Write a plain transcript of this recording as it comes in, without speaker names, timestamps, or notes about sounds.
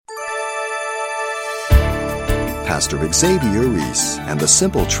Pastor Xavier Reese and the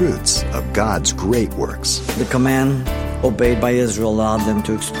simple truths of God's great works. The command obeyed by Israel allowed them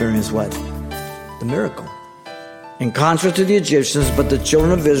to experience what? The miracle. In contrast to the Egyptians, but the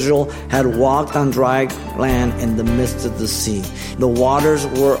children of Israel had walked on dry land in the midst of the sea. The waters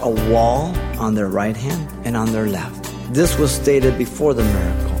were a wall on their right hand and on their left. This was stated before the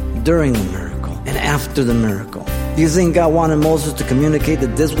miracle, during the miracle, and after the miracle. Do you think God wanted Moses to communicate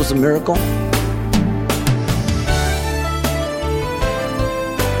that this was a miracle?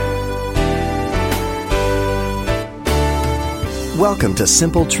 Welcome to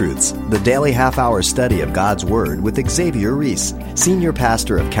Simple Truths, the daily half-hour study of God's Word with Xavier Reese, Senior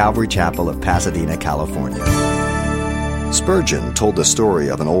Pastor of Calvary Chapel of Pasadena, California. Spurgeon told the story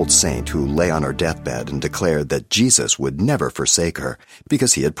of an old saint who lay on her deathbed and declared that Jesus would never forsake her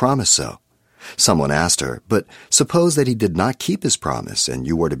because he had promised so. Someone asked her, "But suppose that he did not keep his promise and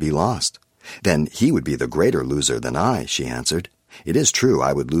you were to be lost? Then he would be the greater loser than I," she answered. "It is true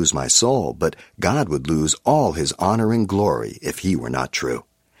I would lose my soul, but God would lose all his honor and glory if he were not true."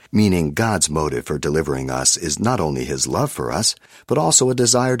 Meaning God's motive for delivering us is not only his love for us, but also a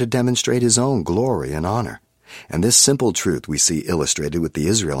desire to demonstrate his own glory and honor. And this simple truth we see illustrated with the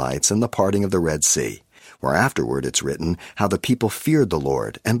Israelites and the parting of the Red Sea, where afterward it's written how the people feared the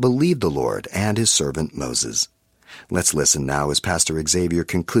Lord and believed the Lord and his servant Moses. Let's listen now as Pastor Xavier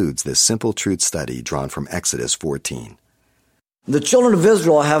concludes this simple truth study drawn from Exodus 14. The children of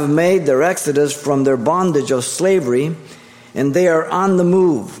Israel have made their exodus from their bondage of slavery, and they are on the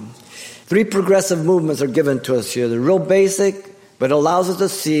move. Three progressive movements are given to us here. They're real basic, but it allows us to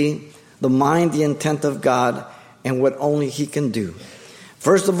see the mind, the intent of God, and what only he can do.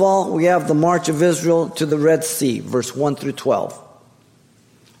 First of all, we have the march of Israel to the Red Sea, verse 1 through 12.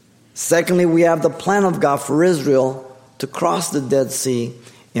 Secondly, we have the plan of God for Israel to cross the Dead Sea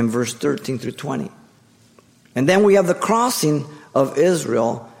in verse 13 through 20. And then we have the crossing of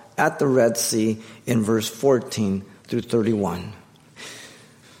Israel at the Red Sea in verse 14 through 31.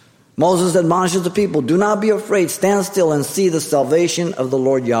 Moses admonishes the people, "Do not be afraid, stand still and see the salvation of the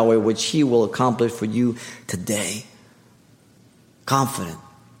Lord Yahweh, which he will accomplish for you today." Confident.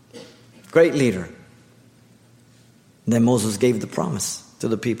 Great leader. And then Moses gave the promise to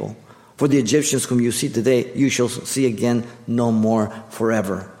the people. "For the Egyptians whom you see today, you shall see again no more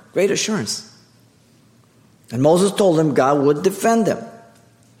forever." Great assurance. And Moses told them God would defend them.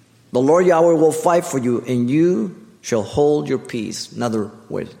 "The Lord Yahweh will fight for you, and you shall hold your peace." In other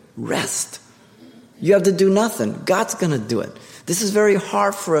words, rest. You have to do nothing. God's going to do it. This is very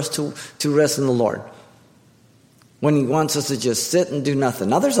hard for us to rest in the Lord, when he wants us to just sit and do nothing.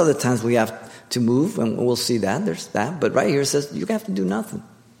 Now, there's other times we have to move, and we'll see that. There's that. But right here it says you have to do nothing.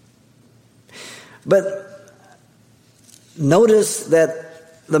 But notice that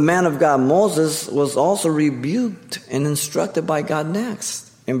the man of God, Moses, was also rebuked and instructed by God next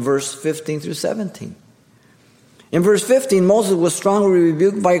in verse 15 through 17. In verse 15, Moses was strongly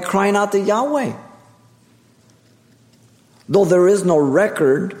rebuked by crying out to Yahweh. Though there is no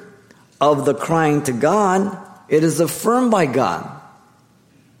record of the crying to God, it is affirmed by God.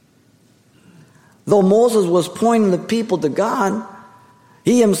 Though Moses was pointing the people to God,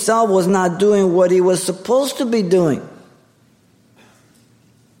 he himself was not doing what he was supposed to be doing.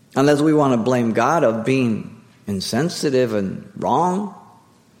 Unless we want to blame God of being insensitive and wrong.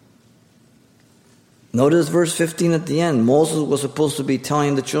 Notice verse 15 at the end. Moses was supposed to be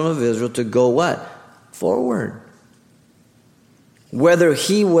telling the children of Israel to go what? Forward. Whether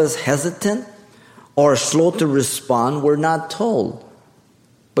he was hesitant or slow to respond, we're not told.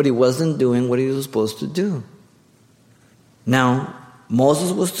 But he wasn't doing what he was supposed to do. Now,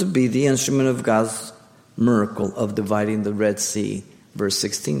 Moses was to be the instrument of God's miracle of dividing the Red Sea. Verse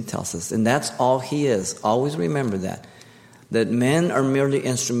 16 tells us. And that's all he is. Always remember that. That men are merely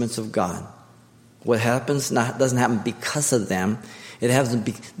instruments of God. What happens doesn't happen because of them. It happens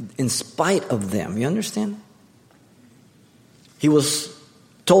in spite of them. You understand? He was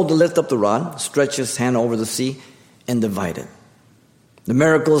told to lift up the rod, stretch his hand over the sea, and divide it. The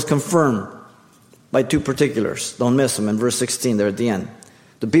miracle is confirmed by two particulars. Don't miss them in verse 16 there at the end.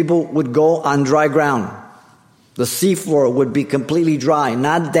 The people would go on dry ground. The seafloor would be completely dry,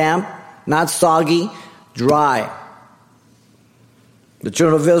 not damp, not soggy, dry. The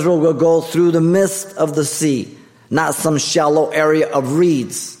children of Israel will go through the midst of the sea, not some shallow area of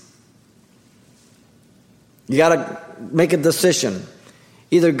reeds. You got to make a decision.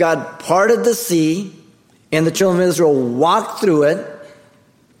 Either God parted the sea and the children of Israel walked through it,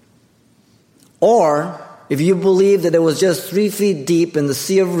 or if you believe that it was just 3 feet deep in the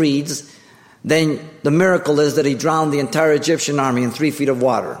sea of reeds, then the miracle is that he drowned the entire Egyptian army in 3 feet of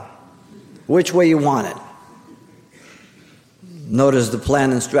water. Which way you want it? Notice the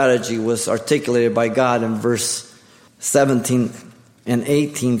plan and strategy was articulated by God in verse 17 and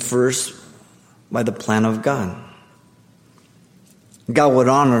 18 first by the plan of God. God would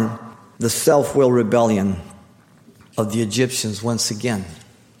honor the self-will rebellion of the Egyptians once again.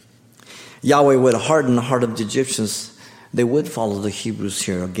 Yahweh would harden the heart of the Egyptians. They would follow the Hebrews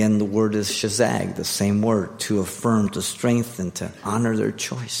here. Again, the word is shazag, the same word, to affirm, to strengthen, to honor their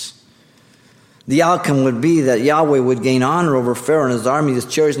choice. The outcome would be that Yahweh would gain honor over Pharaoh and his army, his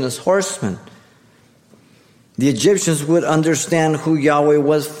chariots and his horsemen. The Egyptians would understand who Yahweh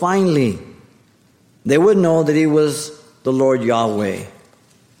was finally. They would know that he was the Lord Yahweh.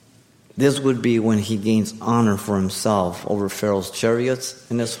 This would be when he gains honor for himself over Pharaoh's chariots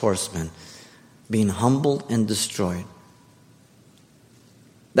and his horsemen, being humbled and destroyed.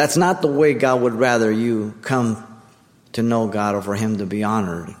 That's not the way God would rather you come to know God or for him to be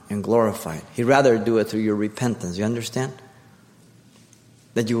honored and glorified. He'd rather do it through your repentance. You understand?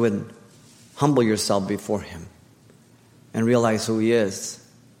 That you would humble yourself before him and realize who he is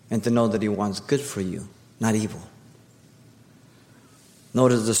and to know that he wants good for you, not evil.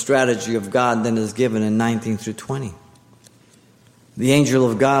 Notice the strategy of God then is given in 19 through 20. The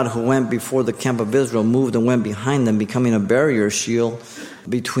angel of God who went before the camp of Israel moved and went behind them, becoming a barrier shield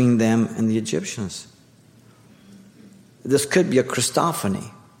between them and the Egyptians. This could be a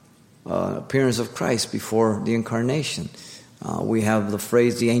Christophany, appearance of Christ before the incarnation. We have the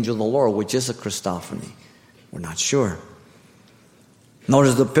phrase, the angel of the Lord, which is a Christophany. We're not sure.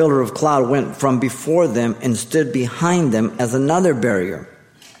 Notice the pillar of cloud went from before them and stood behind them as another barrier.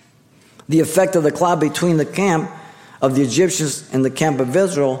 The effect of the cloud between the camp of the Egyptians and the camp of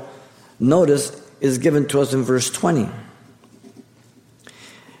Israel, notice, is given to us in verse 20.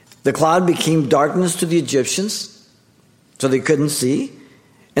 The cloud became darkness to the Egyptians, so they couldn't see,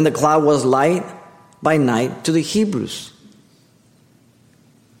 and the cloud was light by night to the Hebrews.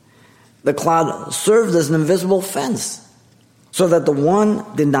 The cloud served as an invisible fence, so that the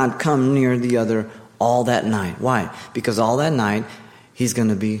one did not come near the other all that night. Why? Because all that night, he's going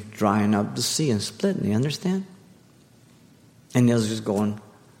to be drying up the sea and splitting. You understand? And he's just going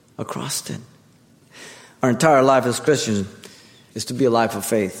across it. Our entire life as Christians is to be a life of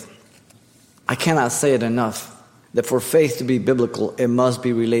faith. I cannot say it enough that for faith to be biblical, it must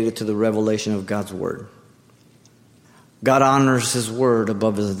be related to the revelation of God's word. God honors his word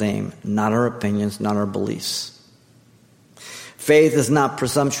above his name, not our opinions, not our beliefs. Faith is not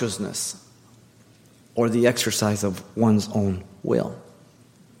presumptuousness or the exercise of one's own will.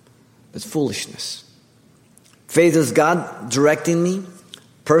 It's foolishness. Faith is God directing me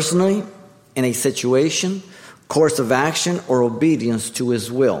personally in a situation, course of action, or obedience to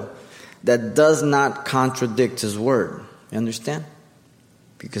his will that does not contradict his word. You understand?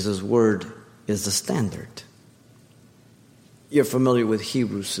 Because his word is the standard. You're familiar with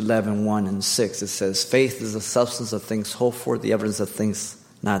Hebrews 11:1 and 6. It says, faith is the substance of things hoped for, the evidence of things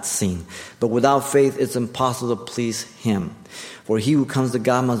not seen. But without faith, it's impossible to please him. For he who comes to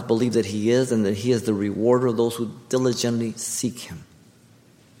God must believe that he is, and that he is the rewarder of those who diligently seek him.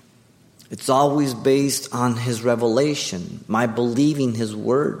 It's always based on his revelation, my believing his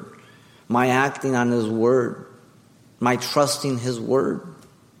word, my acting on his word, my trusting his word.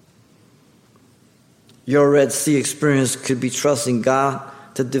 Your Red Sea experience could be trusting God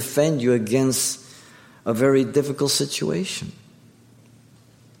to defend you against a very difficult situation.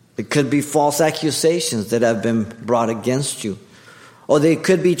 It could be false accusations that have been brought against you. Or they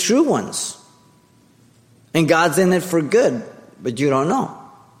could be true ones. And God's in it for good, but you don't know.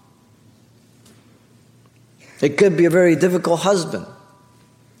 It could be a very difficult husband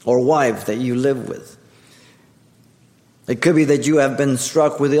or wife that you live with. It could be that you have been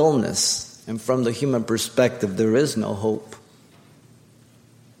struck with illness, and from the human perspective, there is no hope.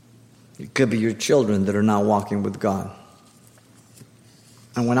 It could be your children that are not walking with God.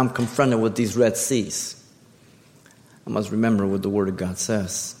 And when I'm confronted with these Red Seas, I must remember what the Word of God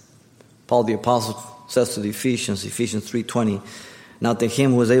says. Paul the Apostle says to the Ephesians 3:20, now to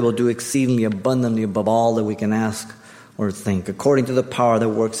him who is able to do exceedingly abundantly above all that we can ask or think, according to the power that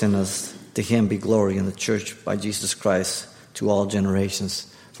works in us, to him be glory in the church by Jesus Christ to all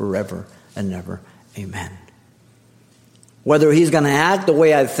generations forever and ever. Amen. Whether he's going to act the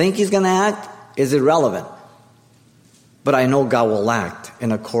way I think he's going to act is irrelevant. But I know God will act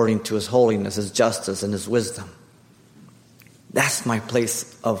in according to his holiness, his justice, and his wisdom. That's my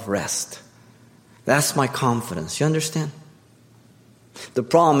place of rest. That's my confidence. You understand? The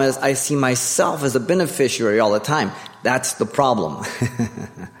problem is I see myself as a beneficiary all the time. That's the problem.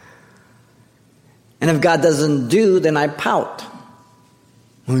 And if God doesn't do, then I pout.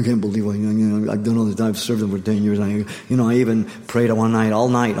 I can't believe it. I've done all this. I've served them for 10 years. I even prayed one night, all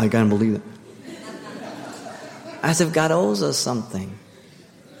night. I can't believe it. As if God owes us something.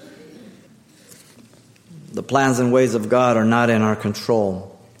 The plans and ways of God are not in our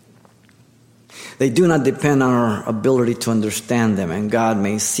control. They do not depend on our ability to understand them, and God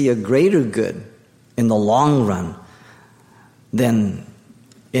may see a greater good in the long run than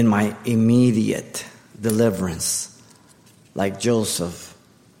in my immediate deliverance, like Joseph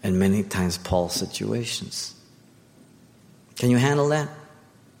and many times Paul's situations. Can you handle that?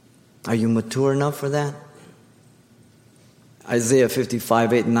 Are you mature enough for that? Isaiah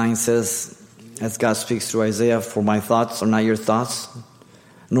 55, 8 and 9 says, as God speaks through Isaiah, for my thoughts are not your thoughts,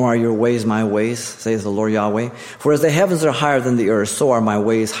 nor are your ways my ways, says the Lord Yahweh. For as the heavens are higher than the earth, so are my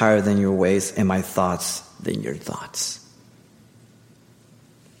ways higher than your ways, and my thoughts than your thoughts.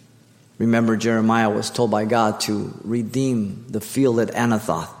 Remember, Jeremiah was told by God to redeem the field at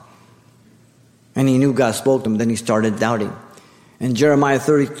Anathoth. And he knew God spoke to him, then he started doubting. In Jeremiah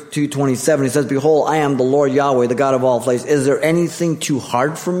 32:27, he says, behold, I am the Lord Yahweh, the God of all flesh. Is there anything too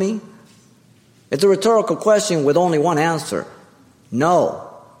hard for me? It's a rhetorical question with only one answer. No.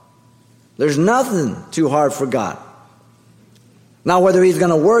 There's nothing too hard for God. Now, whether he's going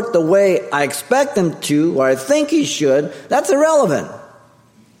to work the way I expect him to, or I think he should, that's irrelevant.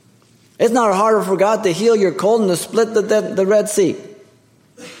 It's not harder for God to heal your cold and to split the Red Sea.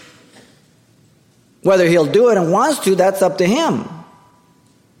 Whether he'll do it and wants to, that's up to him.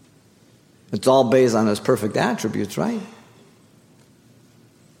 It's all based on his perfect attributes, right?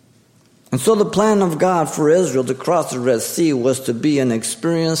 And so the plan of God for Israel to cross the Red Sea was to be an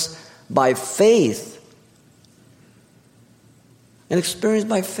experience by faith. An experience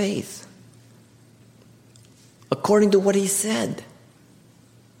by faith. According to what he said.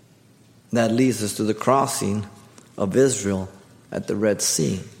 That leads us to the crossing of Israel at the Red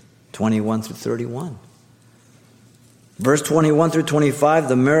Sea, 21 through 31. Verse 21 through 25,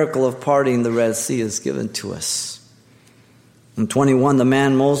 the miracle of parting the Red Sea is given to us. In 21, the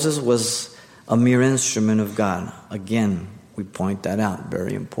man Moses was a mere instrument of God. Again, we point that out,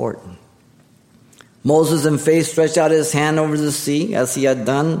 very important. Moses in faith stretched out his hand over the sea as he had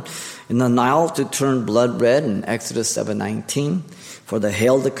done in the Nile to turn blood red in Exodus 7:19, for the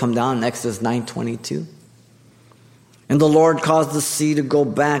hail to come down in Exodus 9:22. And the Lord caused the sea to go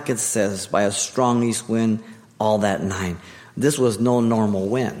back, it says, by a strong east wind all that night. This was no normal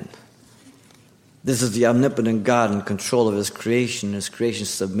wind. This is the omnipotent God in control of his creation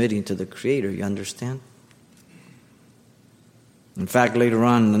submitting to the Creator, you understand? In fact, later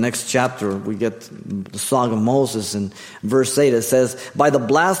on in the next chapter, we get the Song of Moses. In verse 8, it says, by the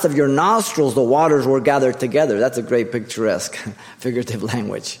blast of your nostrils, the waters were gathered together. That's a great picturesque, figurative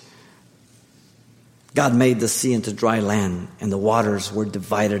language. God made the sea into dry land, and the waters were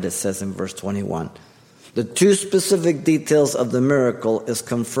divided, it says in verse 21. The two specific details of the miracle is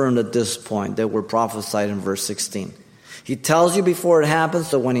confirmed at this point that were prophesied in verse 16. He tells you before it happens,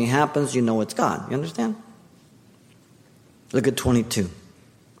 so when it happens, you know it's God. You understand? Look at 22.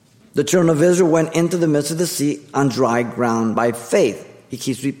 The children of Israel went into the midst of the sea on dry ground by faith. He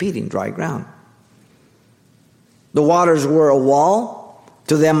keeps repeating, dry ground. The waters were a wall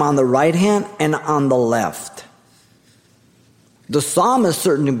to them on the right hand and on the left. The psalmist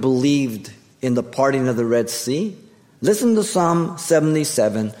certainly believed in the parting of the Red Sea. Listen to Psalm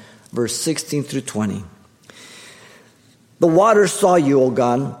 77, verse 16 through 20. The waters saw you, O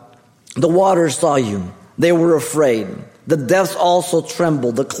God. The waters saw you. They were afraid. The depths also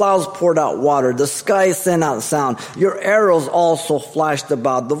trembled. The clouds poured out water. The sky sent out sound. Your arrows also flashed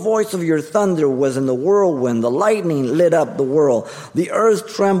about. The voice of your thunder was in the whirlwind. The lightning lit up the world. The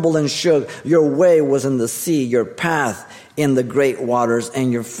earth trembled and shook. Your way was in the sea, your path in the great waters,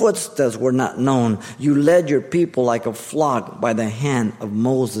 and your footsteps were not known. You led your people like a flock by the hand of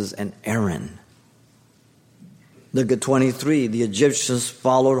Moses and Aaron. Look at 23. The Egyptians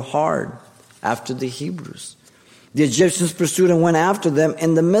followed hard after the Hebrews. The Egyptians pursued and went after them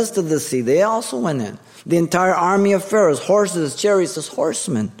in the midst of the sea. They also went in. The entire army of Pharaoh's horses, chariots, as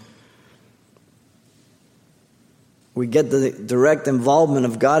horsemen. We get the direct involvement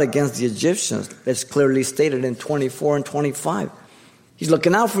of God against the Egyptians. It's clearly stated in 24 and 25. He's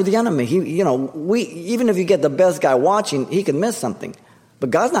looking out for the enemy. Even if you get the best guy watching, he can miss something. But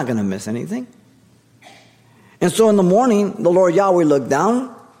God's not going to miss anything. And so in the morning, the Lord Yahweh looked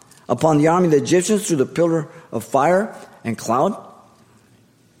down upon the army of the Egyptians through the pillar of fire and cloud.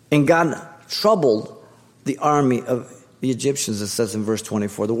 And God troubled the army of the Egyptians, it says in verse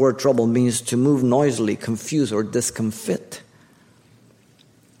 24. The word trouble means to move noisily, confuse, or discomfit.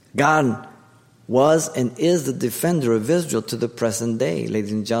 God was and is the defender of Israel to the present day,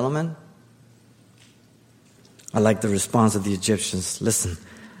 ladies and gentlemen. I like the response of the Egyptians. Listen,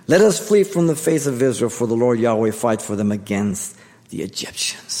 let us flee from the face of Israel, for the Lord Yahweh fight for them against the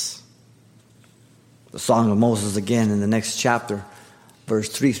Egyptians. The Song of Moses again in the next chapter, verse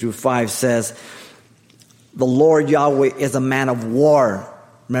 3 through 5 says, the Lord Yahweh is a man of war.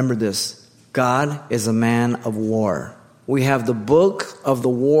 Remember this. God is a man of war. We have the book of the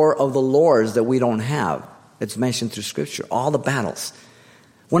war of the Lords that we don't have. It's mentioned through Scripture, all the battles.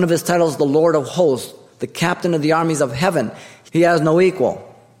 One of his titles, the Lord of hosts, the captain of the armies of heaven. He has no equal.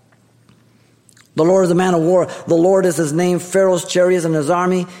 The Lord is a man of war. The Lord is his name, Pharaoh's chariots and his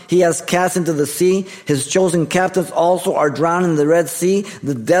army. He has cast into the sea. His chosen captains also are drowned in the Red Sea.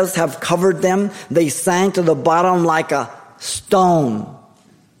 The depths have covered them. They sank to the bottom like a stone,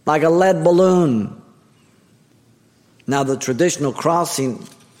 like a lead balloon. Now the traditional crossing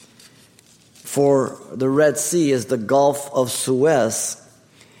for the Red Sea is the Gulf of Suez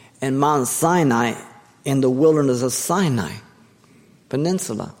and Mount Sinai in the wilderness of Sinai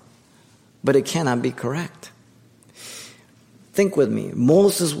Peninsula. But it cannot be correct. Think with me.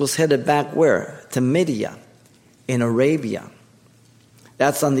 Moses was headed back where? To Midian in Arabia.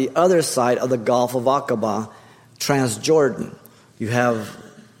 That's on the other side of the Gulf of Aqaba, Transjordan. You have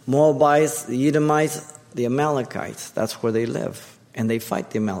Moabites, the Edomites, the Amalekites. That's where they live. And they fight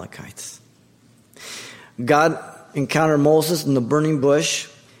the Amalekites. God encountered Moses in the burning bush.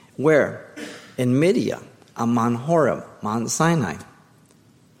 Where? In Midian, on Mount Horeb, Mount Sinai.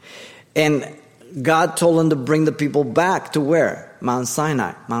 And God told him to bring the people back to where? Mount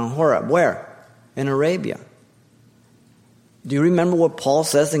Sinai, Mount Horeb. Where? In Arabia. Do you remember what Paul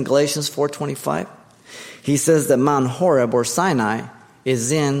says in Galatians 4:25? He says that Mount Horeb or Sinai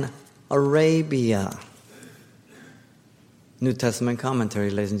is in Arabia. New Testament commentary,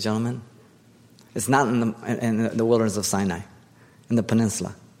 ladies and gentlemen. It's not in the wilderness of Sinai, in the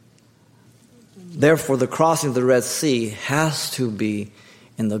peninsula. Therefore, the crossing of the Red Sea has to be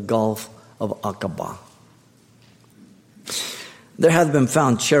in the Gulf of Aqaba. There have been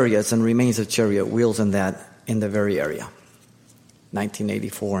found chariots and remains of chariot wheels in the very area.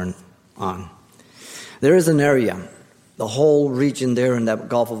 1984 and on. There is an area, the whole region there in that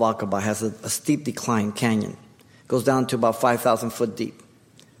Gulf of Aqaba has a steep decline canyon. It goes down to about 5,000 foot deep.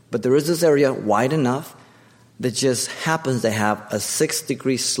 But there is this area wide enough that just happens to have a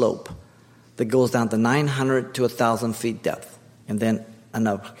 6-degree slope that goes down to 900 to 1,000 feet depth. And then an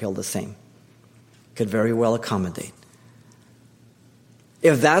uphill the same. Could very well accommodate.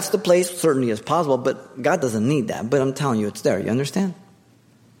 If that's the place, certainly it's possible, but God doesn't need that. But I'm telling you, it's there. You understand?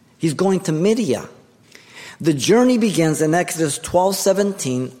 He's going to Midian. The journey begins in Exodus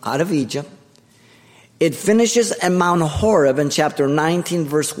 12:17 out of Egypt. It finishes at Mount Horeb in chapter 19,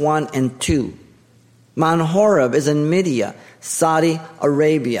 verse 1 and 2. Mount Horeb is in Midian, Saudi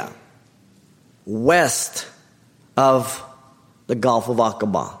Arabia, west of the Gulf of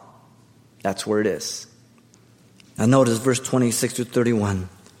Aqaba. That's where it is. Now notice verse 26 to 31.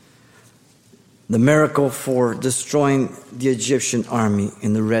 The miracle for destroying the Egyptian army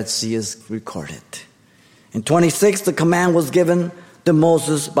in the Red Sea is recorded. In 26, the command was given to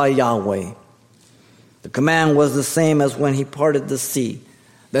Moses by Yahweh. The command was the same as when he parted the sea.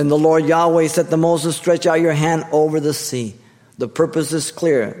 Then the Lord Yahweh said to Moses, stretch out your hand over the sea. The purpose is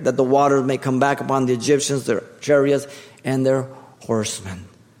clear, that the waters may come back upon the Egyptians, their chariots, and their horsemen.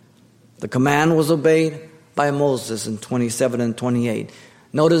 The command was obeyed by Moses in 27 and 28.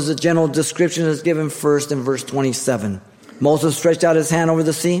 Notice the general description is given first in verse 27. Moses stretched out his hand over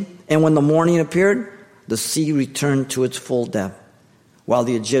the sea, and when the morning appeared, the sea returned to its full depth, while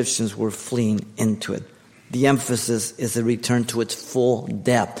the Egyptians were fleeing into it. The emphasis is a return to its full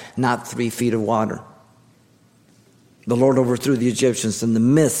depth, not 3 feet of water. The Lord overthrew the Egyptians in the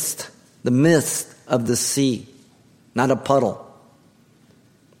mist of the sea, not a puddle.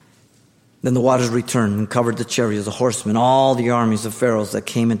 Then the waters returned and covered the chariots, the horsemen, all the armies of Pharaohs that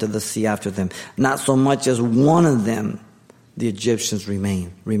came into the sea after them. Not so much as one of them, the Egyptians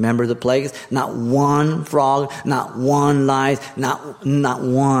remained. Remember the plagues? Not one frog, not one lice, not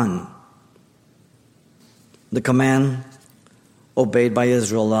one. The command obeyed by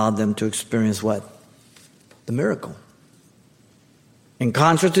Israel allowed them to experience what? The miracle. In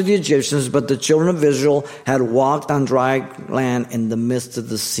contrast to the Egyptians, but the children of Israel had walked on dry land in the midst of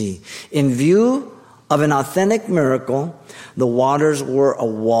the sea. In view of an authentic miracle, the waters were a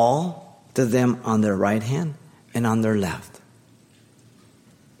wall to them on their right hand and on their left.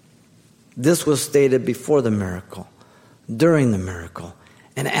 This was stated before the miracle, during the miracle,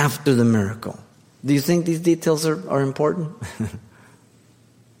 and after the miracle. Do you think these details are important?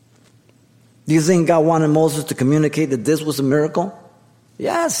 Do you think God wanted Moses to communicate that this was a miracle?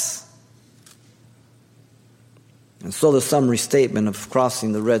 Yes. And so the summary statement of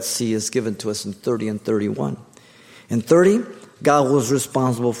crossing the Red Sea is given to us in 30 and 31. In 30, God was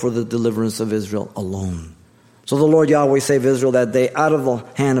responsible for the deliverance of Israel alone. So the Lord Yahweh saved Israel that day out of the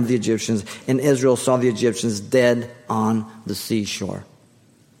hand of the Egyptians, and Israel saw the Egyptians dead on the seashore.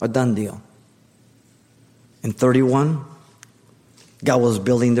 A done deal. In 31, God was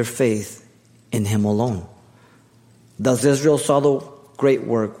building their faith in Him alone. Thus Israel saw the great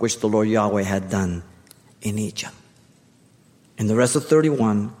work which the Lord Yahweh had done in Egypt. In the rest of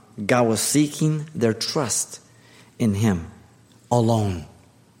 31, God was seeking their trust in Him alone.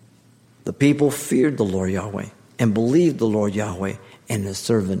 The people feared the Lord Yahweh and believed the Lord Yahweh and His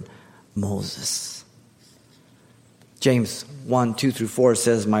servant Moses. James 1:2-4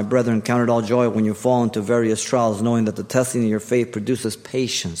 says, "My brethren, count it all joy when you fall into various trials, knowing that the testing of your faith produces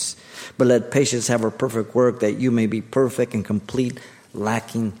patience. But let patience have her perfect work, that you may be perfect and complete,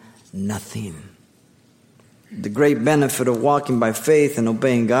 lacking nothing." The great benefit of walking by faith and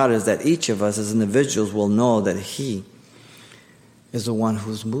obeying God is that each of us as individuals will know that He is the one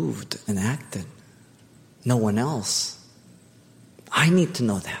who's moved and acted. No one else. I need to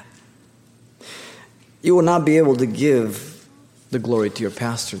know that. You will not be able to give the glory to your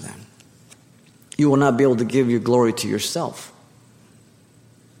pastor then. You will not be able to give your glory to yourself.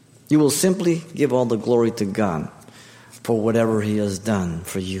 You will simply give all the glory to God for whatever He has done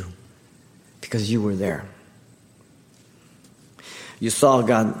for you, because you were there. You saw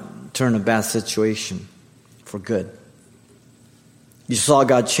God turn a bad situation for good. You saw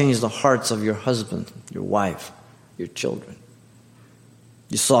God change the hearts of your husband, your wife, your children.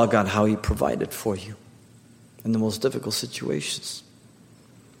 You saw God how He provided for you in the most difficult situations.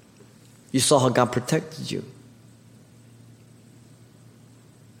 You saw how God protected you.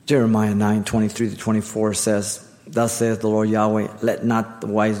 Jeremiah 9:23-24 says, "Thus saith the Lord Yahweh, let not the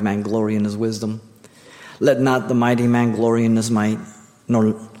wise man glory in his wisdom. Let not the mighty man glory in his might,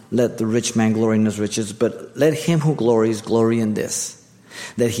 nor let the rich man glory in his riches, but let him who glories glory in this,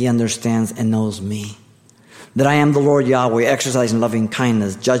 that he understands and knows me, that I am the Lord Yahweh, exercising loving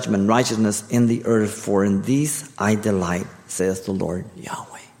kindness, judgment, righteousness in the earth, for in these I delight, saith the Lord Yahweh."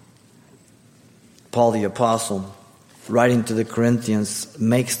 Paul the Apostle, writing to the Corinthians,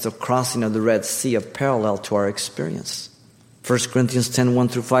 makes the crossing of the Red Sea a parallel to our experience. 1 Corinthians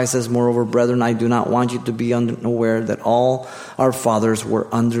 10:1-5 says, "Moreover, brethren, I do not want you to be unaware that all our fathers were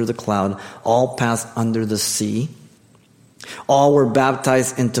under the cloud, all passed under the sea. All were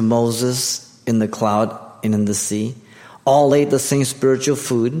baptized into Moses in the cloud and in the sea. All ate the same spiritual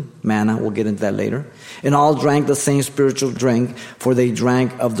food," manna, we'll get into that later, "and all drank the same spiritual drink, for they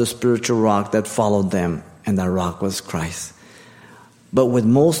drank of the spiritual rock that followed them, and that rock was Christ. But with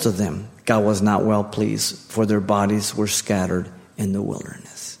most of them, God was not well pleased, for their bodies were scattered in the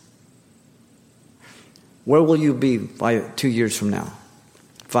wilderness." Where will you be 2 years from now,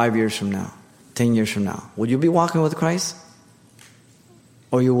 5 years from now, 10 years from now? Will you be walking with Christ?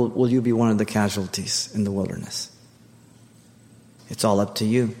 Or will you be one of the casualties in the wilderness? It's all up to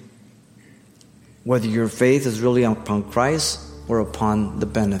you. Whether your faith is really upon Christ or upon the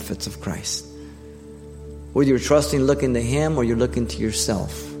benefits of Christ. Whether you're trusting, looking to Him, or you're looking to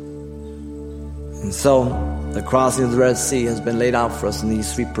yourself. And so, the crossing of the Red Sea has been laid out for us in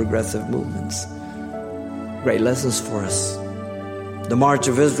these 3 progressive movements. Great lessons for us. The march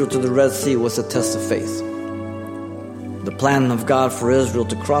of Israel to the Red Sea was a test of faith. The plan of God for Israel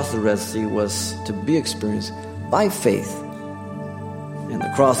to cross the Red Sea was to be experienced by faith. And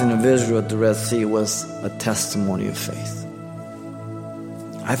the crossing of Israel at the Red Sea was a testimony of faith.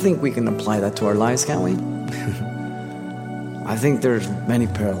 I think we can apply that to our lives, can't we? I think there's many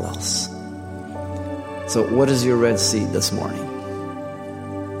parallels. So what is your Red Sea this morning?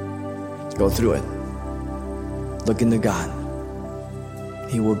 Go through it. Look into God.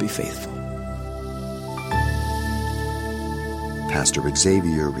 He will be faithful. Pastor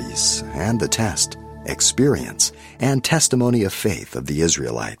Xavier Reese and the test, experience, and testimony of faith of the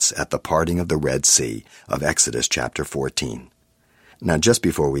Israelites at the parting of the Red Sea of Exodus chapter 14. Now, just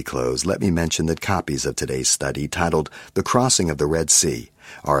before we close, let me mention that copies of today's study, titled The Crossing of the Red Sea,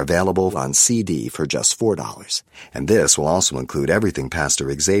 are available on CD for just $4. And this will also include everything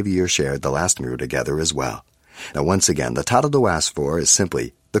Pastor Xavier shared the last time we were together as well. Now, once again, the title to ask for is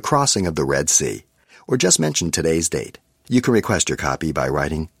simply The Crossing of the Red Sea, or just mention today's date. You can request your copy by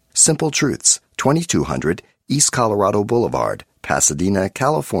writing Simple Truths, 2200 East Colorado Boulevard, Pasadena,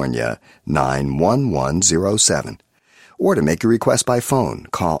 California, 91107. Or to make your request by phone,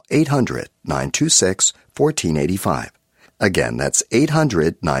 call 800-926-1485. Again, that's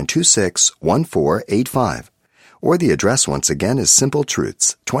 800-926-1485. Or the address once again is Simple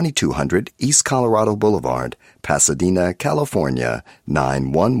Truths, 2200 East Colorado Boulevard, Pasadena, California,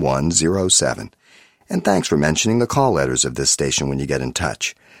 91107. And thanks for mentioning the call letters of this station when you get in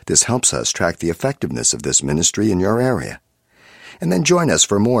touch. This helps us track the effectiveness of this ministry in your area. And then join us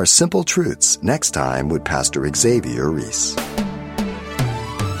for more Simple Truths next time with Pastor Xavier Reese.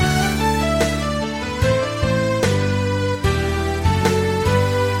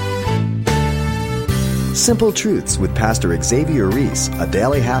 Simple Truths with Pastor Xavier Reese, a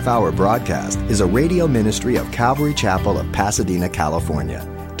daily half-hour broadcast, is a radio ministry of Calvary Chapel of Pasadena, California.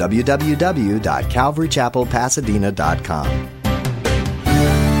 www.calvarychapelpasadena.com.